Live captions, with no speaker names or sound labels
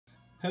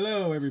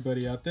Hello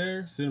everybody out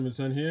there, Cinnamon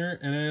Sun here,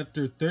 and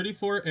after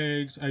 34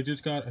 eggs, I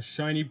just got a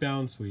shiny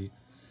Bounsweet.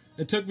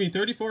 It took me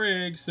 34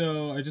 eggs,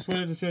 so I just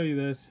wanted to show you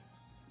this.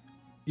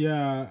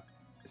 Yeah,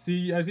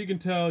 see, as you can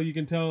tell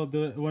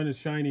the one is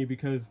shiny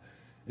because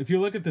if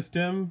you look at the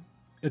stem,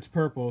 it's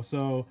purple,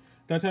 so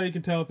that's how you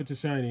can tell if it's a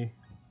shiny.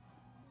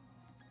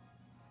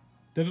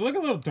 Does it look a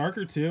little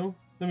darker too?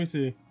 Let me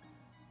see.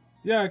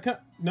 Yeah,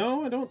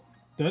 no, I don't.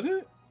 Does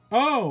it?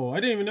 Oh, I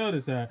didn't even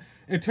notice that.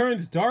 It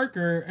turns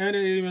darker, and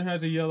it even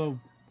has a yellow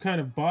kind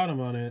of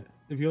bottom on it.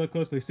 If you look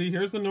closely. See,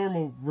 here's the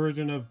normal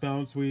version of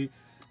Bounsweet,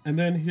 and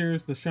then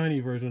here's the shiny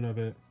version of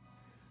it.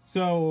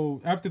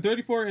 So, after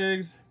 34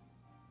 eggs,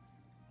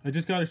 I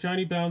just got a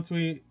shiny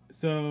Bounsweet,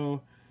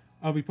 so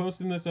I'll be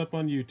posting this up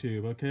on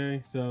YouTube,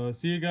 okay? So,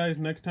 see you guys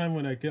next time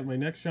when I get my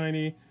next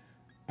shiny.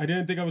 I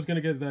didn't think I was going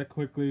to get it that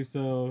quickly,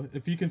 so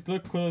if you can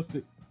look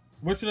closely,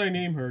 what should I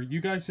name her?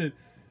 You guys should...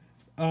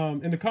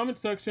 in the comment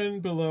section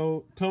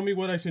below, tell me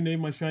what I should name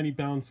my shiny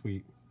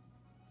Bounsweet.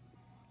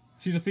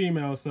 She's a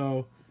female,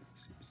 so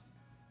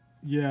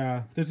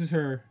yeah, this is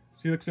her.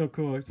 She looks so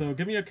cool. So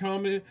give me a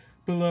comment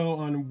below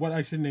on what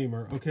I should name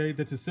her, okay?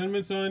 This is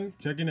Cinnamon Sun,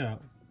 checking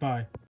out. Bye.